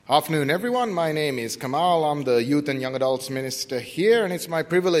Afternoon, everyone. My name is Kamal. I'm the Youth and Young Adults Minister here, and it's my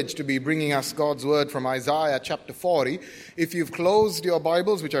privilege to be bringing us God's Word from Isaiah chapter 40. If you've closed your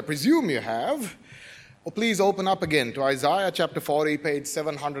Bibles, which I presume you have, please open up again to Isaiah chapter 40, page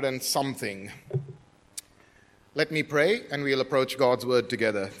 700 and something. Let me pray, and we'll approach God's Word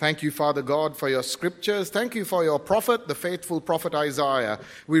together. Thank you, Father God, for your scriptures. Thank you for your prophet, the faithful prophet Isaiah.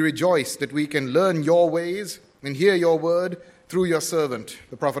 We rejoice that we can learn your ways and hear your word through your servant,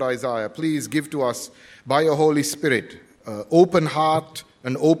 the prophet Isaiah. Please give to us, by your Holy Spirit, open heart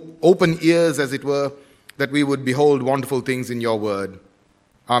and open ears, as it were, that we would behold wonderful things in your word.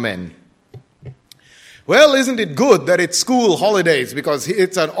 Amen. Well, isn't it good that it's school holidays? Because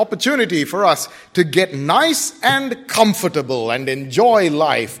it's an opportunity for us to get nice and comfortable and enjoy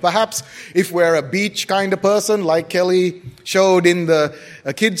life. Perhaps if we're a beach kind of person, like Kelly showed in the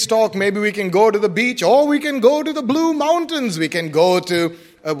kids' talk, maybe we can go to the beach, or we can go to the Blue Mountains. We can go to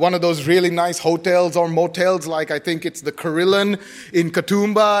one of those really nice hotels or motels, like I think it's the Carillon in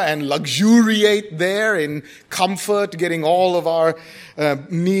Katoomba, and luxuriate there in comfort, getting all of our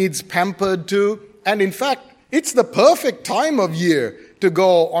needs pampered to. And in fact, it's the perfect time of year to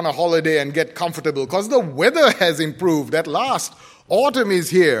go on a holiday and get comfortable, because the weather has improved. At last, autumn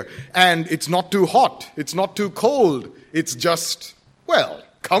is here, and it's not too hot, it's not too cold, it's just, well,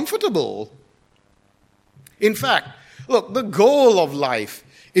 comfortable. In fact, look, the goal of life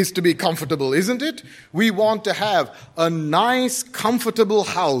is to be comfortable, isn't it? We want to have a nice, comfortable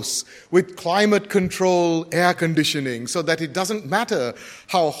house with climate control, air conditioning, so that it doesn't matter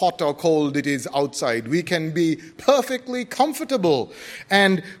how hot or cold it is outside. We can be perfectly comfortable.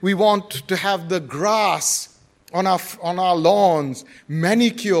 And we want to have the grass on our lawns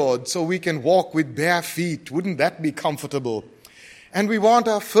manicured so we can walk with bare feet. Wouldn't that be comfortable? And we want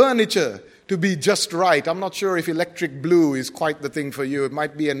our furniture to be just right. I'm not sure if electric blue is quite the thing for you. It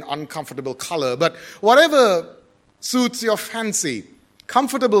might be an uncomfortable color, but whatever suits your fancy,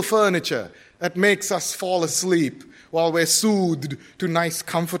 comfortable furniture that makes us fall asleep while we're soothed to nice,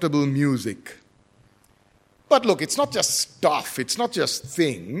 comfortable music. But look, it's not just stuff, it's not just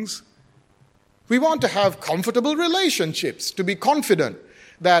things. We want to have comfortable relationships, to be confident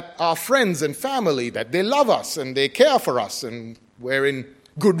that our friends and family, that they love us and they care for us, and we're in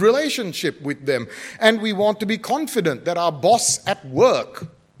good relationship with them. And we want to be confident that our boss at work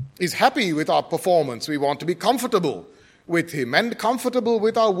is happy with our performance. We want to be comfortable with him and comfortable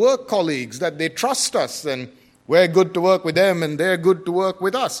with our work colleagues, that they trust us and we're good to work with them and they're good to work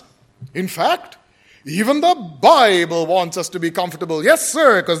with us. In fact, even the Bible wants us to be comfortable. Yes,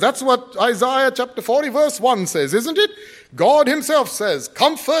 sir, because that's what Isaiah chapter 40 verse 1 says, isn't it? God himself says,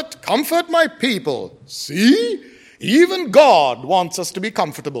 "Comfort, comfort my people." See? Even God wants us to be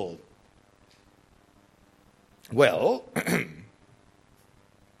comfortable. Well,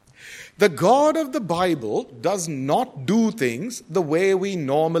 the God of the Bible does not do things the way we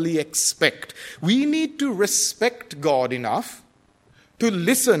normally expect. We need to respect God enough to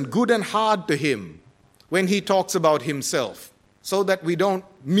listen good and hard to him when he talks about himself, so that we don't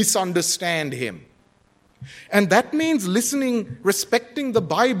misunderstand him. And that means respecting the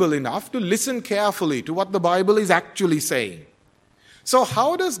Bible enough to listen carefully to what the Bible is actually saying. So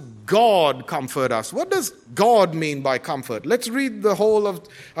how does God comfort us? What does God mean by comfort? Let's read the whole of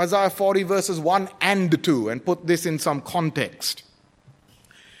Isaiah 40 verses 1 and 2 and put this in some context.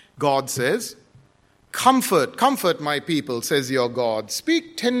 God says, "Comfort, comfort my people, says your God.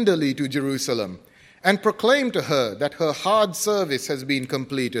 Speak tenderly to Jerusalem, and proclaim to her that her hard service has been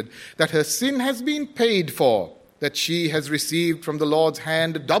completed, that her sin has been paid for, that she has received from the Lord's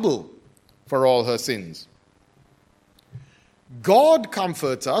hand double for all her sins." God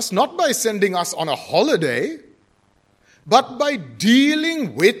comforts us not by sending us on a holiday, but by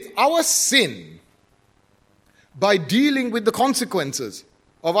dealing with our sin, by dealing with the consequences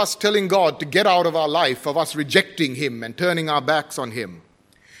of us telling God to get out of our life, of us rejecting him and turning our backs on him.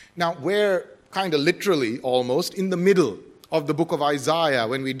 Now, we're kind of literally almost in the middle of the book of Isaiah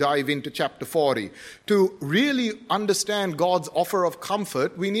when we dive into chapter 40. To really understand God's offer of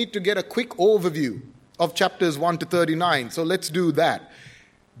comfort, we need to get a quick overview of chapters 1 to 39. So let's do that.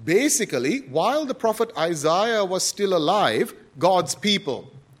 Basically, while the prophet Isaiah was still alive, God's people,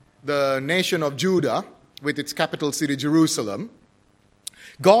 the nation of Judah, with its capital city Jerusalem,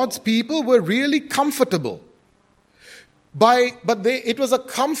 God's people were really comfortable. It was a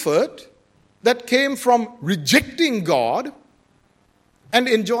comfort that came from rejecting God and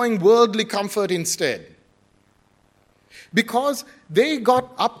enjoying worldly comfort instead. Because they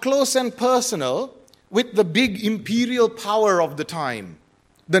got up close and personal with the big imperial power of the time,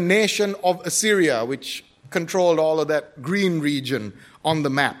 the nation of Assyria, which controlled all of that green region on the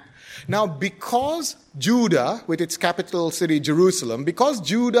map. Now, because Judah, with its capital city Jerusalem, because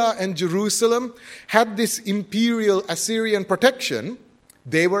Judah and Jerusalem had this imperial Assyrian protection,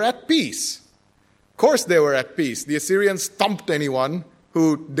 they were at peace. Of course they were at peace. The Assyrians thumped anyone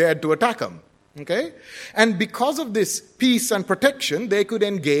who dared to attack them. Okay? And because of this peace and protection, they could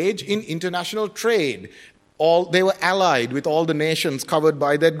engage in international trade. They were allied with all the nations covered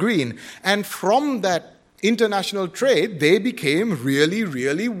by that green. And from that international trade, they became really,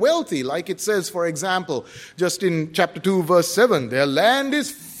 really wealthy. Like it says, for example, just in chapter 2, verse 7, their land is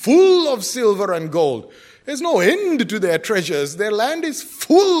full of silver and gold. There's no end to their treasures. Their land is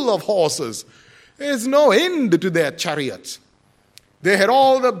full of horses. There's no end to their chariots. They had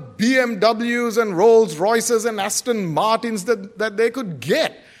all the BMWs and Rolls Royces and Aston Martins that they could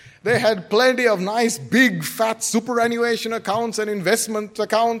get. They had plenty of nice, big, fat superannuation accounts and investment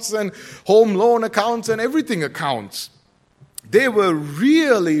accounts and home loan accounts and everything accounts. They were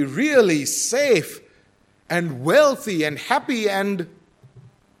really, really safe and wealthy and happy and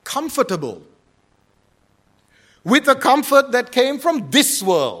comfortable. With a comfort that came from this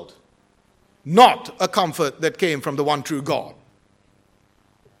world, not a comfort that came from the one true God.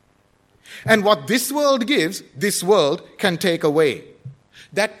 And what this world gives, this world can take away.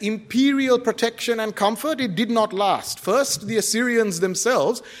 That imperial protection and comfort, it did not last. First, the Assyrians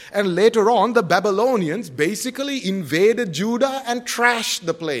themselves, and later on, the Babylonians basically invaded Judah and trashed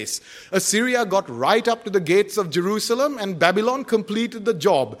the place. Assyria got right up to the gates of Jerusalem, and Babylon completed the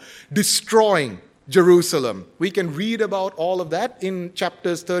job, destroying Jerusalem. We can read about all of that in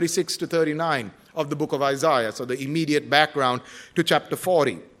chapters 36 to 39 of the book of Isaiah, so the immediate background to chapter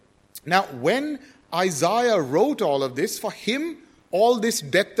 40. Now, when Isaiah wrote all of this, for him, all this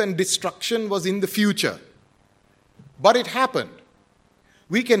death and destruction was in the future. But it happened.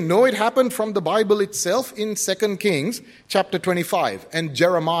 We can know it happened from the Bible itself in 2 Kings chapter 25 and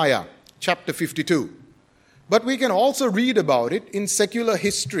Jeremiah chapter 52. But we can also read about it in secular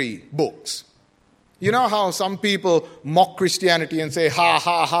history books. You know how some people mock Christianity and say, ha,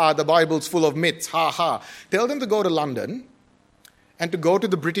 ha, ha, the Bible's full of myths, ha, ha. Tell them to go to London and to go to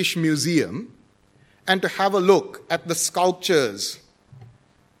the British Museum and to have a look at the sculptures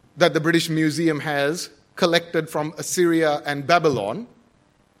that the British Museum has collected from Assyria and Babylon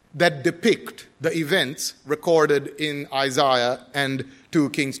that depict the events recorded in Isaiah and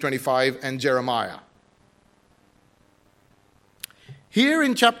 2 Kings 25 and Jeremiah. Here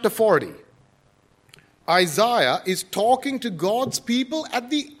in chapter 40, Isaiah is talking to God's people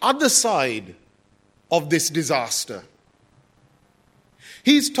at the other side of this disaster.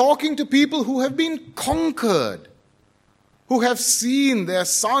 He's talking to people who have been conquered, who have seen their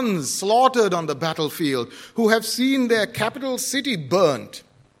sons slaughtered on the battlefield, who have seen their capital city burnt,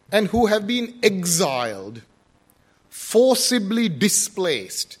 and who have been exiled, forcibly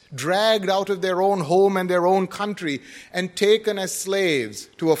displaced, dragged out of their own home and their own country, and taken as slaves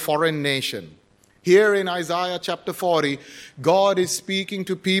to a foreign nation. Here in Isaiah chapter 40, God is speaking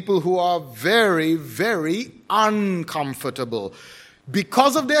to people who are very, very uncomfortable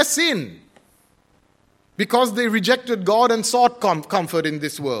because of their sin, because they rejected God and sought comfort in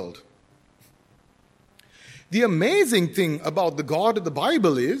this world. The amazing thing about the God of the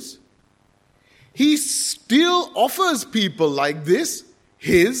Bible is He still offers people like this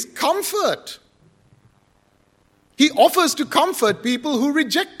His comfort. He offers to comfort people who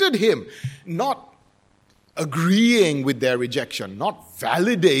rejected Him, not agreeing with their rejection, not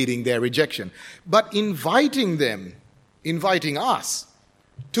validating their rejection, but inviting us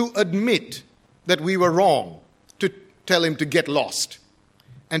to admit that we were wrong, to tell Him to get lost,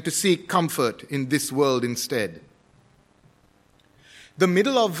 and to seek comfort in this world instead. The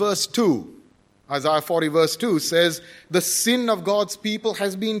middle of verse 2, Isaiah 40 verse 2 says, the sin of God's people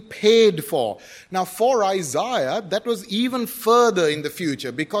has been paid for. Now for Isaiah, that was even further in the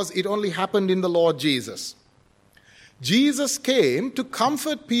future because it only happened in the Lord Jesus. Jesus came to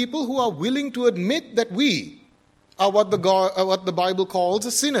comfort people who are willing to admit that we are what the Bible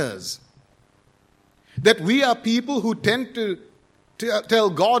calls sinners. That we are people who tend to tell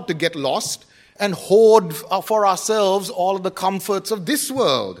God to get lost and hoard for ourselves all of the comforts of this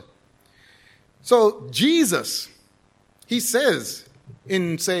world. So Jesus, He says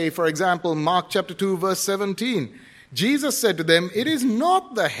in, say, for example, Mark chapter 2, verse 17, Jesus said to them, it is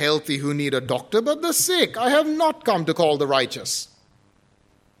not the healthy who need a doctor, but the sick. I have not come to call the righteous.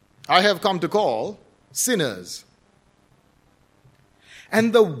 I have come to call sinners.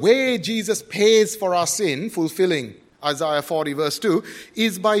 And the way Jesus pays for our sin, fulfilling Isaiah 40 verse 2,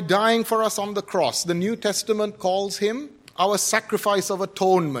 is by dying for us on the cross. The New Testament calls Him our sacrifice of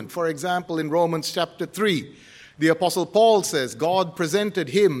atonement. For example, in Romans chapter 3, The Apostle Paul says God presented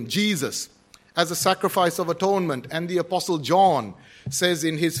him, Jesus, as a sacrifice of atonement. And the Apostle John says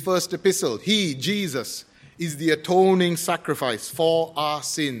in his first epistle, he, Jesus, is the atoning sacrifice for our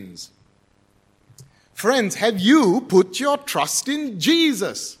sins. Friends, have you put your trust in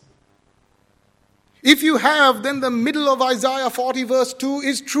Jesus? If you have, then the middle of Isaiah 40 verse 2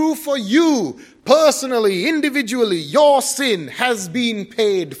 is true for you. Personally, individually, your sin has been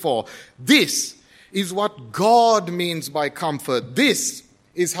paid for. This is what God means by comfort. This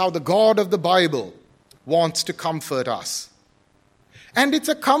is how the God of the Bible wants to comfort us. And it's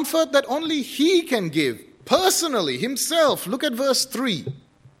a comfort that only He can give, personally, Himself. Look at verse 3.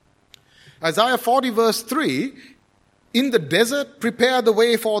 Isaiah 40 verse 3, in the desert prepare the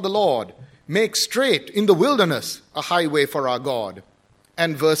way for the Lord. Make straight in the wilderness a highway for our God.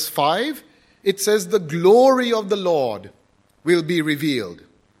 And verse 5, it says, the glory of the Lord will be revealed.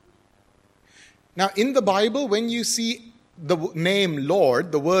 Now, in the Bible, when you see the name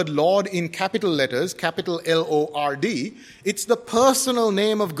Lord, the word Lord in capital letters, capital L-O-R-D, it's the personal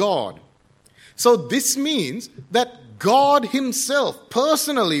name of God. So this means that God Himself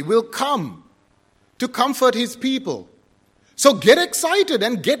personally will come to comfort His people. So get excited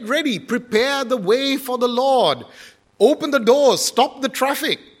and get ready. Prepare the way for the Lord. Open the doors, stop the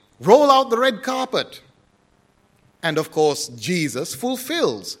traffic, roll out the red carpet. And of course, Jesus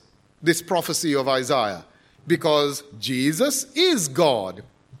fulfills this prophecy of Isaiah because Jesus is God.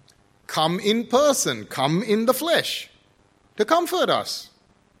 Come in person, come in the flesh to comfort us.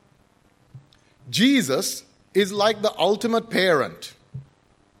 Jesus is like the ultimate parent.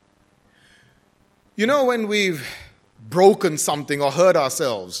 You know, when we've broken something or hurt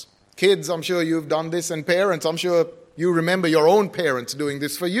ourselves. Kids, I'm sure you've done this, and parents, I'm sure you remember your own parents doing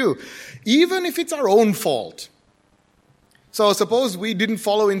this for you. Even if it's our own fault. So suppose we didn't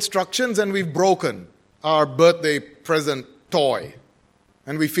follow instructions and we've broken our birthday present toy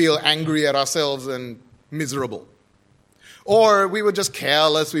and we feel angry at ourselves and miserable. Or we were just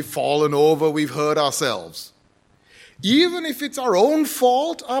careless, we've fallen over, we've hurt ourselves. Even if it's our own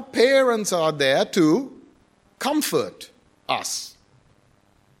fault, our parents are there to comfort us.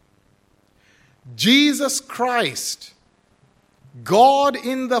 Jesus Christ, God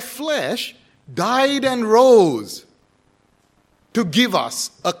in the flesh, died and rose to give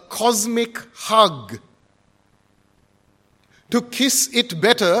us a cosmic hug, to kiss it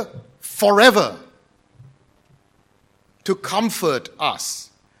better forever, to comfort us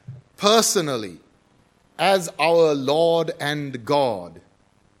personally as our Lord and God.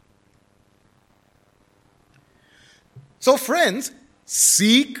 So friends,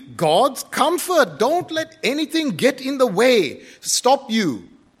 seek God's comfort. Don't let anything get in the way, stop you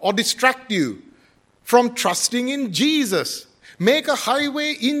or distract you from trusting in Jesus. Make a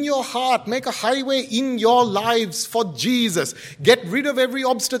highway in your heart. Make a highway in your lives for Jesus. Get rid of every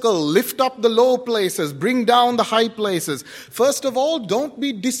obstacle. Lift up the low places. Bring down the high places. First of all, don't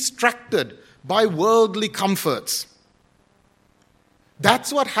be distracted by worldly comforts.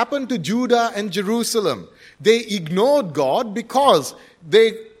 That's what happened to Judah and Jerusalem. They ignored God because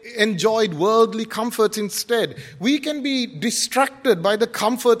they enjoyed worldly comforts instead. We can be distracted by the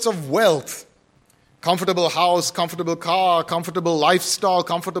comforts of wealth. Comfortable house, comfortable car, comfortable lifestyle,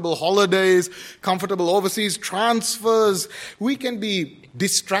 comfortable holidays, comfortable overseas transfers. We can be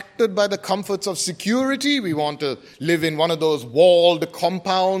distracted by the comforts of security. We want to live in one of those walled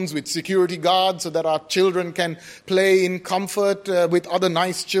compounds with security guards so that our children can play in comfort with other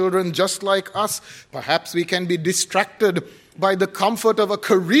nice children just like us. Perhaps we can be distracted by the comfort of a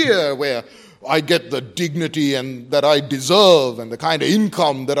career where I get the dignity and that I deserve and the kind of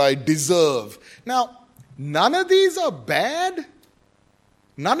income that I deserve. Now, none of these are bad.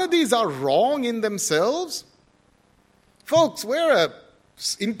 None of these are wrong in themselves. Folks, we're an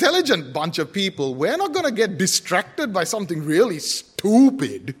intelligent bunch of people. We're not going to get distracted by something really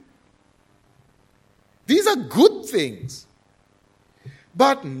stupid. These are good things.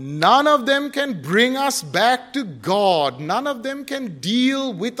 But none of them can bring us back to God. None of them can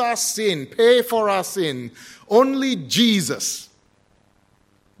deal with our sin, pay for our sin. Only Jesus,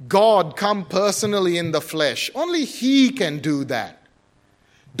 God come personally in the flesh. Only He can do that.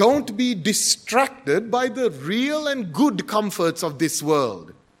 Don't be distracted by the real and good comforts of this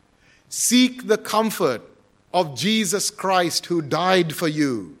world. Seek the comfort of Jesus Christ who died for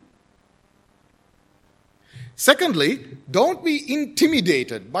you. Secondly, don't be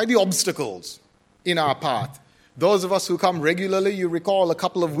intimidated by the obstacles in our path. Those of us who come regularly, you recall a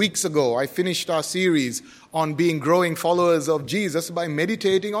couple of weeks ago, I finished our series on being growing followers of Jesus by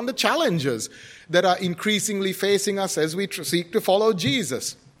meditating on the challenges that are increasingly facing us as we seek to follow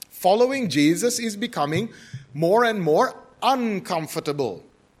Jesus. Following Jesus is becoming more and more uncomfortable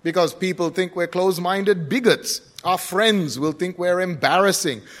because people think we're close-minded bigots. Our friends will think we're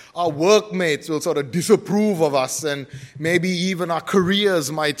embarrassing. Our workmates will sort of disapprove of us, and maybe even our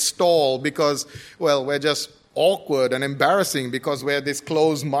careers might stall because, well, we're just awkward and embarrassing because we're this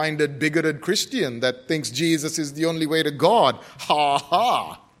close-minded, bigoted Christian that thinks Jesus is the only way to God. Ha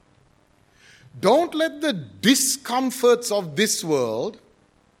ha! Don't let the discomforts of this world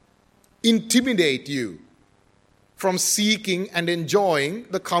intimidate you from seeking and enjoying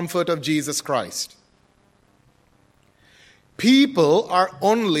the comfort of Jesus Christ. People are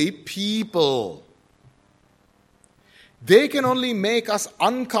only people. They can only make us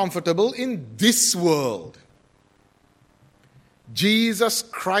uncomfortable in this world. Jesus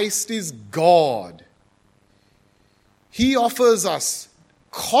Christ is God. He offers us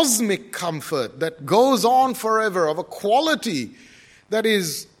cosmic comfort that goes on forever, of a quality that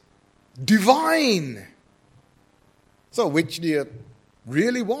is divine. So which do you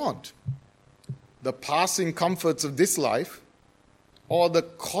really want? The passing comforts of this life or the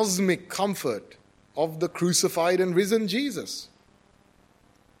cosmic comfort of the crucified and risen Jesus?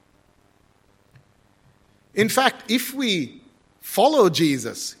 In fact, if we follow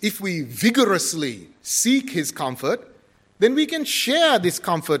Jesus, if we vigorously seek his comfort, then we can share this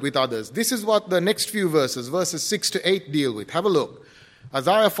comfort with others. This is what the next few verses 6 to 8 deal with. Have a look.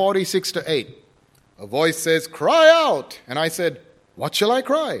 Isaiah 40, 6 to 8. A voice says, "Cry out." And I said, "What shall I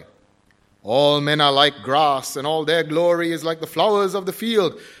cry?" All men are like grass, and all their glory is like the flowers of the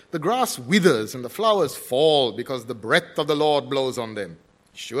field. The grass withers, and the flowers fall, because the breath of the Lord blows on them.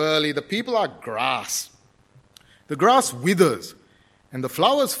 Surely the people are grass. The grass withers, and the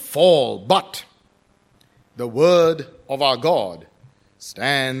flowers fall, but the word of our God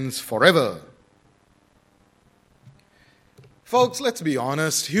stands forever. Folks, let's be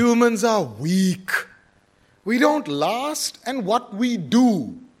honest. Humans are weak. We don't last, and what we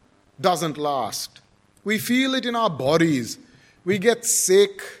do doesn't last. We feel it in our bodies. We get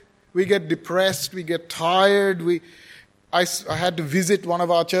sick. We get depressed. We get tired. I had to visit one of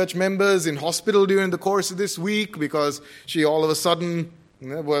our church members in hospital during the course of this week because she all of a sudden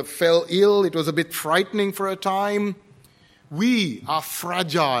fell ill. It was a bit frightening for a time. We are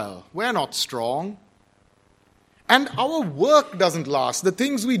fragile. We're not strong. And our work doesn't last. The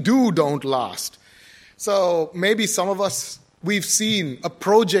things we do don't last. So maybe some of us, we've seen a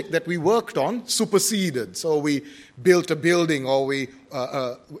project that we worked on superseded. So we built a building or we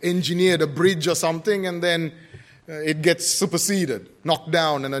engineered a bridge or something, and then it gets superseded, knocked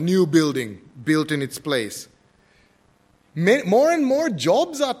down, and a new building built in its place. More and more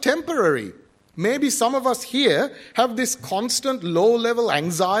jobs are temporary. Maybe some of us here have this constant low-level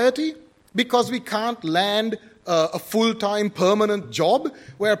anxiety because we can't land a full-time permanent job.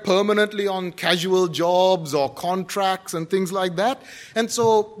 We're permanently on casual jobs or contracts and things like that. And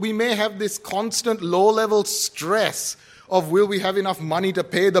so we may have this constant low-level stress of will we have enough money to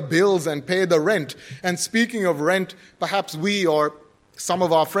pay the bills and pay the rent. And speaking of rent, perhaps we or some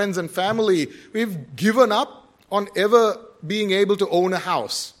of our friends and family, we've given up on ever being able to own a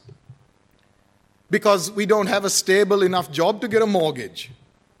house because we don't have a stable enough job to get a mortgage.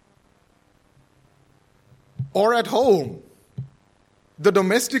 Or at home, the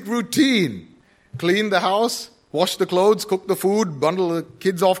domestic routine, clean the house, wash the clothes, cook the food, bundle the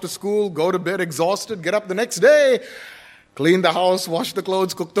kids off to school, go to bed exhausted, get up the next day, clean the house, wash the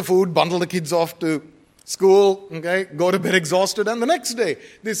clothes, cook the food, bundle the kids off to school, okay, go to bed exhausted, and the next day.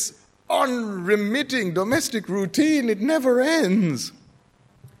 This unremitting domestic routine, it never ends.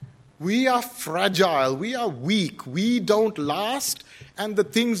 We are fragile, we are weak, we don't last, and the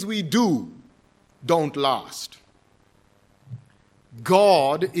things we do don't last.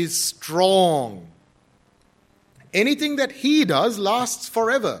 God is strong. Anything that he does lasts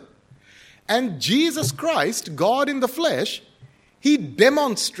forever. And Jesus Christ, God in the flesh, he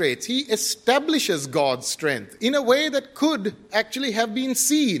demonstrates, he establishes God's strength in a way that could actually have been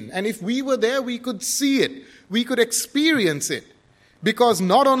seen. And if we were there, we could see it. We could experience it. Because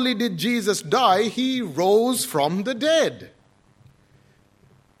not only did Jesus die, he rose from the dead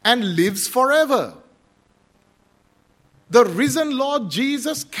and lives forever. The risen Lord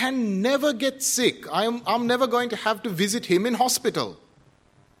Jesus can never get sick. I'm never going to have to visit him in hospital.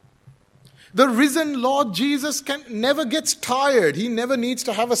 The risen Lord Jesus never gets tired. He never needs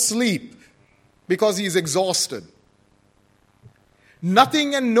to have a sleep because he's exhausted.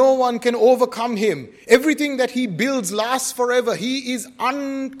 Nothing and no one can overcome him. Everything that he builds lasts forever. He is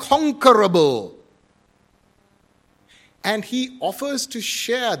unconquerable. And he offers to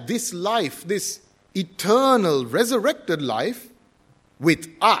share this life, this eternal, resurrected life, with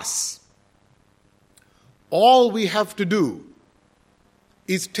us. All we have to do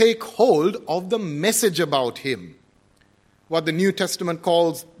is take hold of the message about him, what the New Testament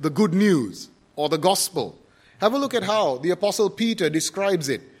calls the good news or the gospel. Have a look at how the Apostle Peter describes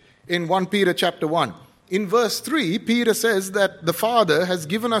it in 1 Peter chapter 1. In verse 3, Peter says that the Father has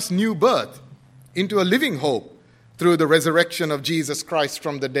given us new birth into a living hope through the resurrection of Jesus Christ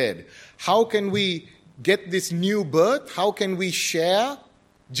from the dead. How can we get this new birth? How can we share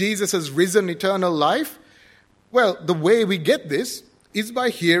Jesus' risen eternal life? Well, the way we get this is by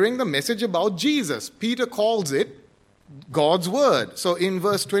hearing the message about Jesus. Peter calls it God's word. So in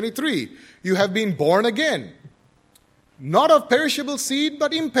verse 23, you have been born again, not of perishable seed,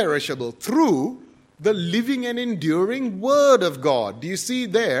 but imperishable, through the living and enduring word of God. Do you see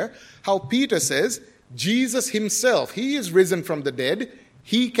there how Peter says, Jesus himself, he is risen from the dead,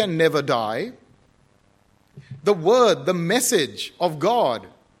 he can never die. The word, the message of God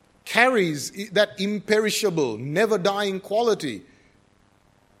carries that imperishable, never dying quality.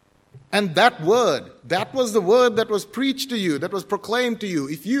 And that word, that was the word that was preached to you, that was proclaimed to you.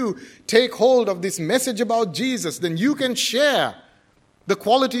 If you take hold of this message about Jesus, then you can share the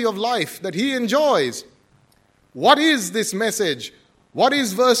quality of life that he enjoys. What is this message? What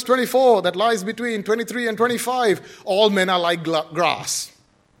is verse 24 that lies between 23 and 25? All men are like grass.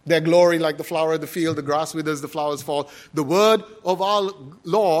 Their glory like the flower of the field, the grass withers, the flowers fall. The word of our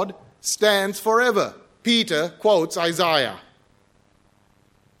Lord stands forever. Peter quotes Isaiah.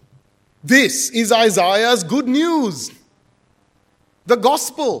 This is Isaiah's good news, the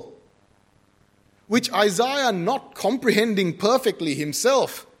gospel, which Isaiah, not comprehending perfectly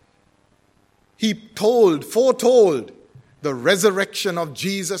himself, he foretold the resurrection of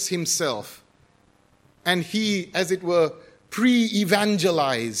Jesus himself. And he, as it were,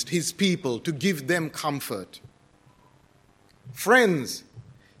 pre-evangelized his people to give them comfort. Friends,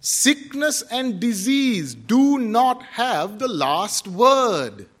 sickness and disease do not have the last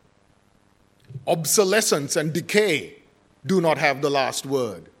word. Obsolescence and decay do not have the last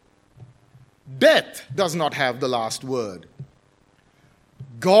word. Death does not have the last word.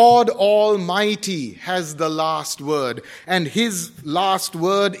 God Almighty has the last word, and his last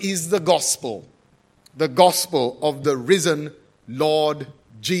word is the gospel of the risen Lord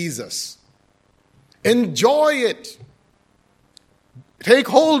Jesus. Enjoy it. Take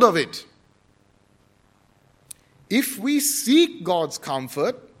hold of it. If we seek God's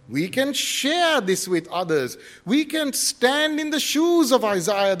comfort, we can share this with others. We can stand in the shoes of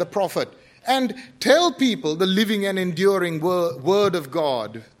Isaiah the prophet and tell people the living and enduring word of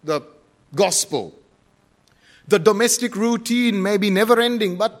God, the gospel. The domestic routine may be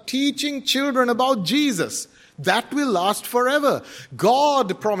never-ending, but teaching children about Jesus, that will last forever.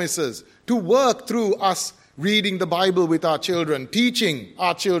 God promises to work through us reading the Bible with our children, teaching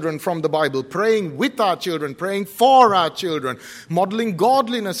our children from the Bible, praying with our children, praying for our children, modeling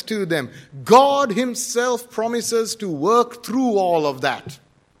godliness to them. God himself promises to work through all of that,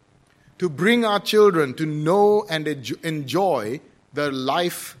 to bring our children to know and enjoy the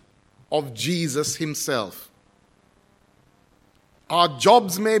life of Jesus himself. Our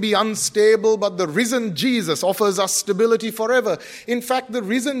jobs may be unstable, but the risen Jesus offers us stability forever. In fact, the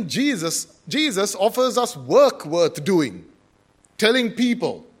risen Jesus offers us work worth doing, telling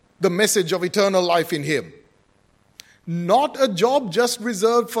people the message of eternal life in him. Not a job just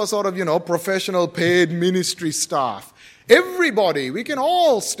reserved for professional paid ministry staff. Everybody, we can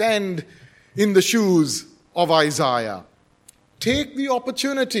all stand in the shoes of Isaiah. Take the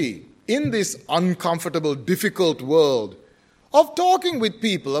opportunity in this uncomfortable, difficult world of talking with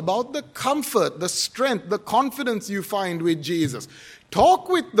people about the comfort, the strength, the confidence you find with Jesus. Talk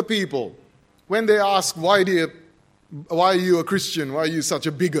with the people when they ask, why are you a Christian? Why are you such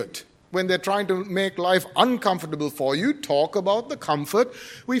a bigot? When they're trying to make life uncomfortable for you, talk about the comfort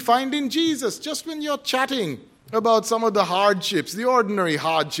we find in Jesus. Just when you're chatting about some of the hardships, the ordinary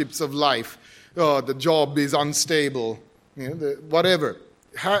hardships of life, the job is unstable, whatever.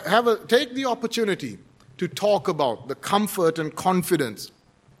 Take the opportunity to talk about the comfort and confidence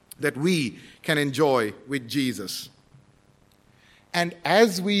that we can enjoy with Jesus. And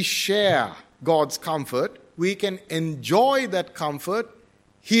as we share God's comfort, we can enjoy that comfort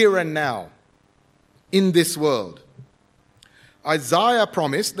here and now in this world. Isaiah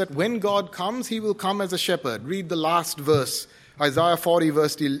promised that when God comes, he will come as a shepherd. Read the last verse, Isaiah 40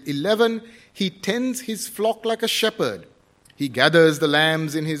 verse 11. He tends his flock like a shepherd. He gathers the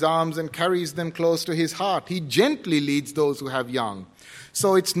lambs in his arms and carries them close to his heart. He gently leads those who have young.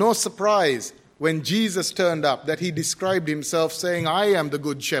 So it's no surprise when Jesus turned up that he described himself saying, I am the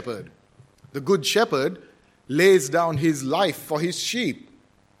good shepherd. The good shepherd lays down his life for his sheep.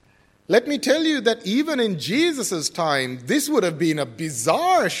 Let me tell you that even in Jesus' time, this would have been a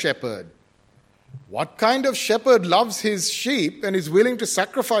bizarre shepherd. What kind of shepherd loves his sheep and is willing to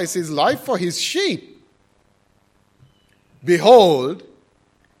sacrifice his life for his sheep? Behold,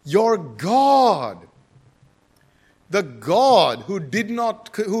 your God, the God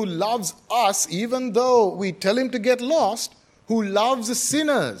who loves us even though we tell him to get lost, who loves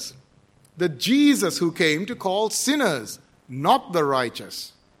sinners. The Jesus who came to call sinners, not the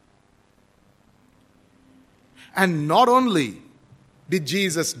righteous. And not only did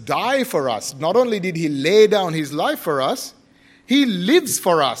Jesus die for us, not only did he lay down his life for us, he lives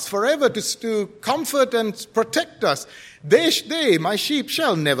for us forever to comfort and protect us. They, my sheep,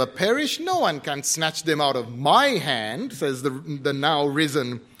 shall never perish. No one can snatch them out of my hand, says the now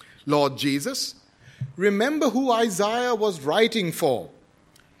risen Lord Jesus. Remember who Isaiah was writing for.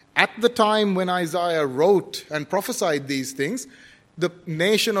 At the time when Isaiah wrote and prophesied these things, the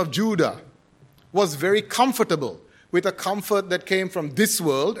nation of Judah was very comfortable with a comfort that came from this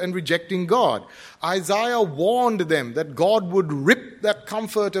world and rejecting God. Isaiah warned them that God would rip that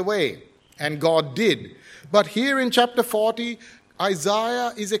comfort away, and God did. But here in chapter 40,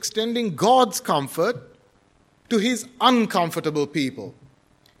 Isaiah is extending God's comfort to his uncomfortable people,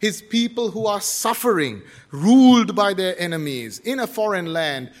 his people who are suffering, ruled by their enemies in a foreign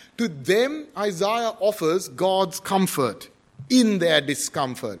land. To them, Isaiah offers God's comfort in their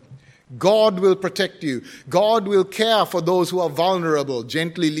discomfort. God will protect you. God will care for those who are vulnerable,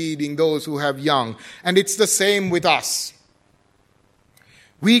 gently leading those who have young. And it's the same with us.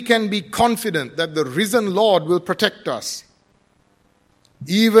 We can be confident that the risen Lord will protect us,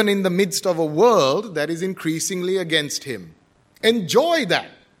 even in the midst of a world that is increasingly against him. Enjoy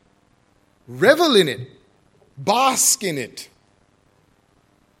that. Revel in it. Bask in it.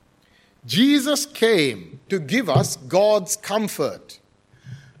 Jesus came to give us God's comfort,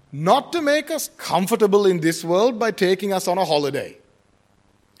 not to make us comfortable in this world by taking us on a holiday,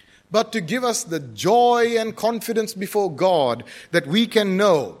 but to give us the joy and confidence before God that we can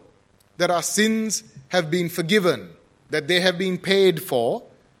know that our sins have been forgiven, that they have been paid for,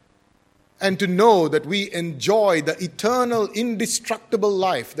 and to know that we enjoy the eternal, indestructible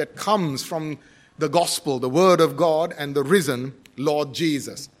life that comes from the gospel, the word of God, and the risen Lord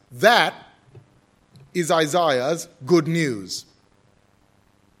Jesus. That is Isaiah's good news.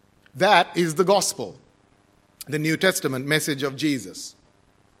 That is the gospel, the New Testament message of Jesus.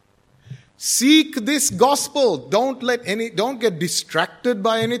 Seek this gospel. Don't get distracted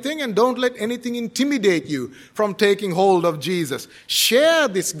by anything, and don't let anything intimidate you from taking hold of Jesus. Share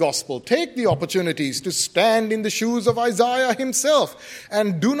this gospel. Take the opportunities to stand in the shoes of Isaiah himself,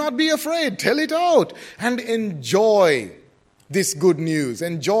 and do not be afraid. Tell it out and enjoy this good news.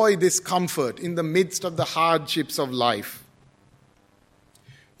 Enjoy this comfort in the midst of the hardships of life.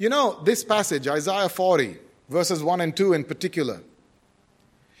 You know, this passage, Isaiah 40, verses 1 and 2 in particular,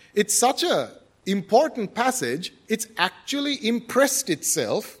 it's such an important passage, it's actually impressed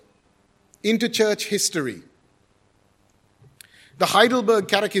itself into church history. The Heidelberg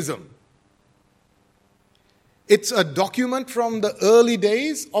Catechism, it's a document from the early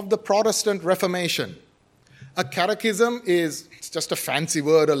days of the Protestant Reformation. A catechism is just a fancy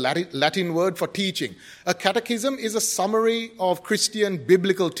word, a Latin word for teaching. A catechism is a summary of Christian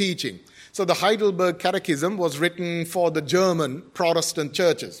biblical teaching. So the Heidelberg Catechism was written for the German Protestant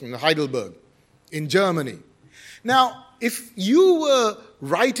churches in Heidelberg, in Germany. Now, if you were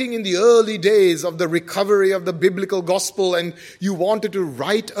writing in the early days of the recovery of the biblical gospel and you wanted to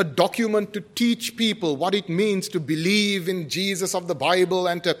write a document to teach people what it means to believe in Jesus of the Bible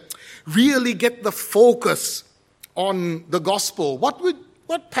and to really get the focus on the gospel,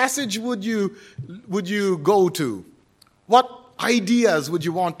 what passage would you go to? What ideas would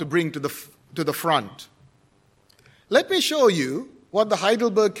you want to bring to the front? Let me show you what the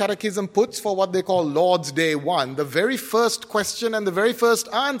Heidelberg Catechism puts for what they call Lord's Day 1. The very first question and the very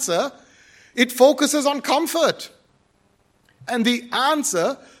first answer, it focuses on comfort. And the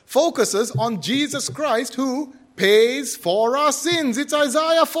answer focuses on Jesus Christ who pays for our sins. It's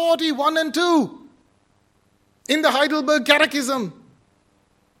Isaiah 40, 1 and 2 in the Heidelberg Catechism.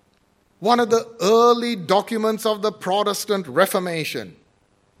 One of the early documents of the Protestant Reformation.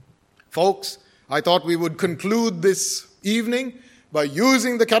 Folks, I thought we would conclude this evening by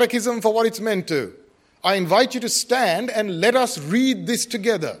using the catechism for what it's meant to. I invite you to stand and let us read this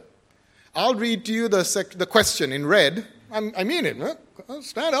together. I'll read to you the question in red. I mean it. Huh?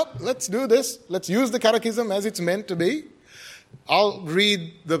 Stand up. Let's do this. Let's use the catechism as it's meant to be. I'll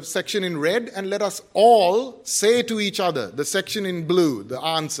read the section in red and let us all say to each other the section in blue, the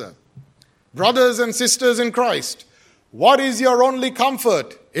answer. Brothers and sisters in Christ, what is your only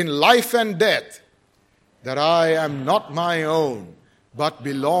comfort in life and death, that I am not my own, but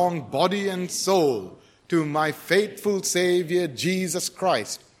belong body and soul to my faithful Savior Jesus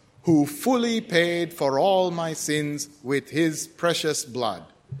Christ, who fully paid for all my sins with his precious blood.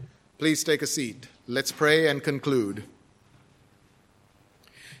 Please take a seat. Let's pray and conclude.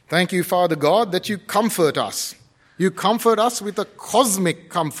 Thank you, Father God, that you comfort us. You comfort us with a cosmic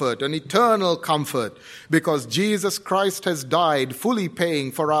comfort, an eternal comfort, because Jesus Christ has died, fully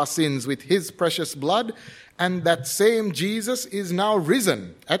paying for our sins with his precious blood, and that same Jesus is now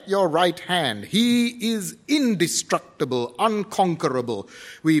risen at your right hand. He is indestructible, unconquerable.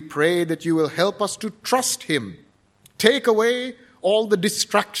 We pray that you will help us to trust him. Take away all the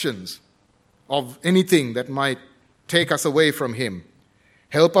distractions of anything that might take us away from him.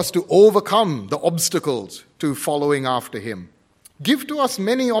 Help us to overcome the obstacles to following after him. Give to us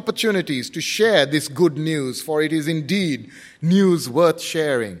many opportunities to share this good news, for it is indeed news worth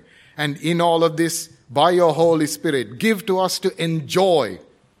sharing. And in all of this, by your Holy Spirit, give to us to enjoy,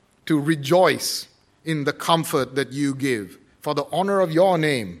 to rejoice in the comfort that you give, for the honor of your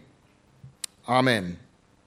name. Amen.